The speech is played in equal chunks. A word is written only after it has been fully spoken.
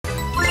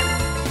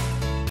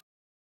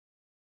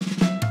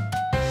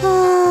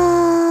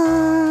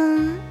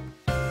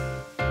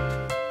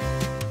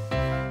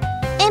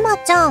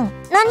ちゃん、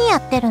何や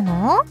ってる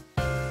の？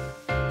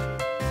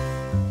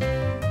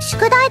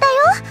宿題だよ。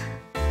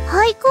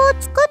俳句を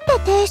作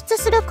って提出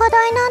する課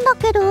題なんだ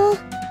けど、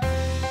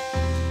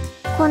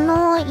こ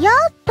の「や」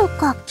と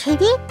か「け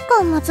り」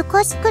が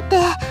難しくて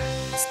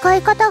使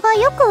い方が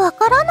よくわ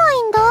からな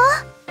いんだ。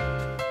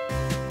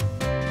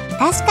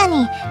確か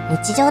に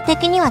日常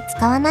的には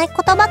使わない言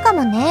葉か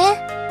も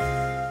ね。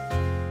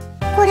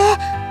これ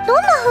ど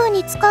んな風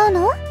に使う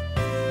の？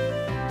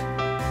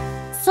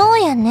そう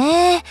や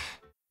ね。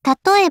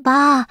例え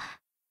ば、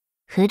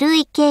古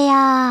池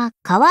や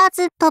河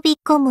津飛び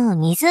込む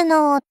水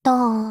の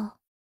音。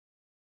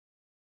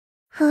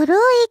古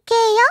池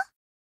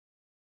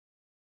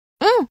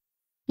や？うん、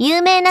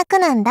有名な句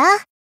なんだ。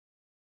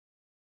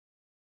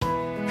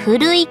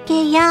古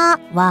池や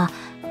は、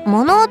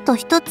物音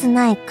一つ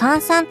ない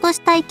閑散と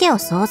した池を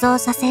想像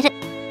させる。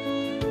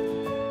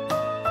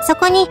そ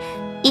こに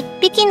一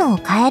匹の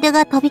カエル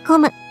が飛び込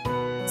む。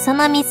そ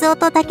の水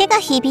音だけが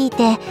響い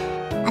て、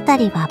あた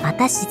りはま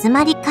た静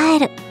まり返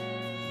る。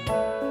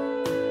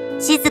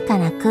静か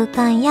な空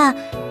間や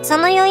そ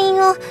の余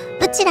韻をう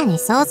ちらに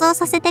想像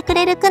させてく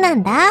れる句な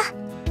んだ。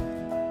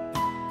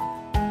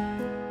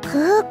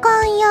空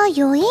間や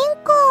余韻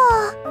か。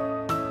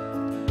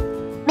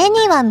目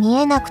には見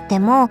えなくて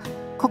も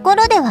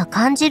心では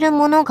感じる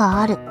もの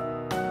がある。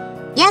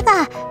や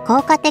が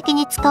効果的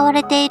に使わ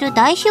れている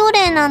代表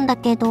例なんだ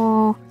け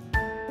ど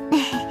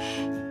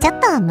ちょっ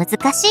と難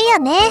しいよ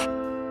ね。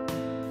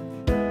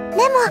で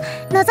も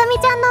のぞみ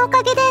ちゃんのお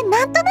かげで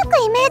なんとなく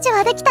イメージ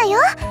はできたよ。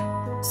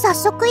早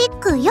速一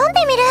句読ん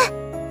でみ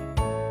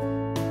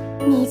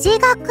る。虹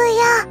がく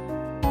や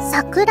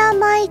桜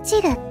舞い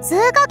散る通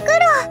学路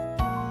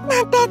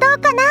なんてどう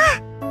かな。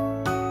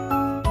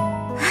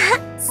あ、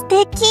素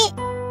敵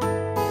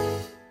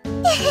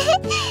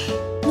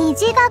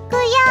虹がく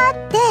やっ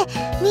て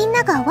みん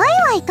ながワイ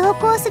ワイ投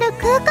稿する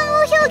空間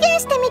を表現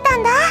してみた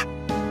んだ。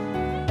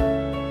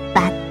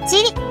バッ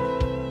チリ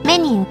目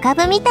に浮か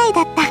ぶみたい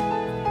だった。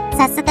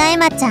さすがエ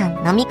マちゃ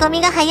ん、飲み込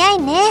みが早い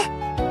ね。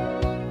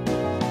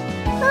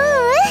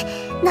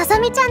のぞ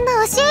みちゃんの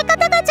教え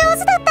方が上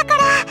手だったか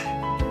ら、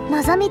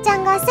のぞみちゃ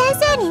んが先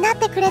生になっ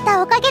てくれ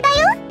たおかげだよ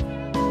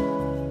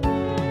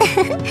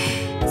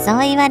そう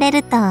言われ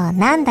ると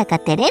なんだか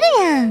照れる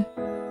やん。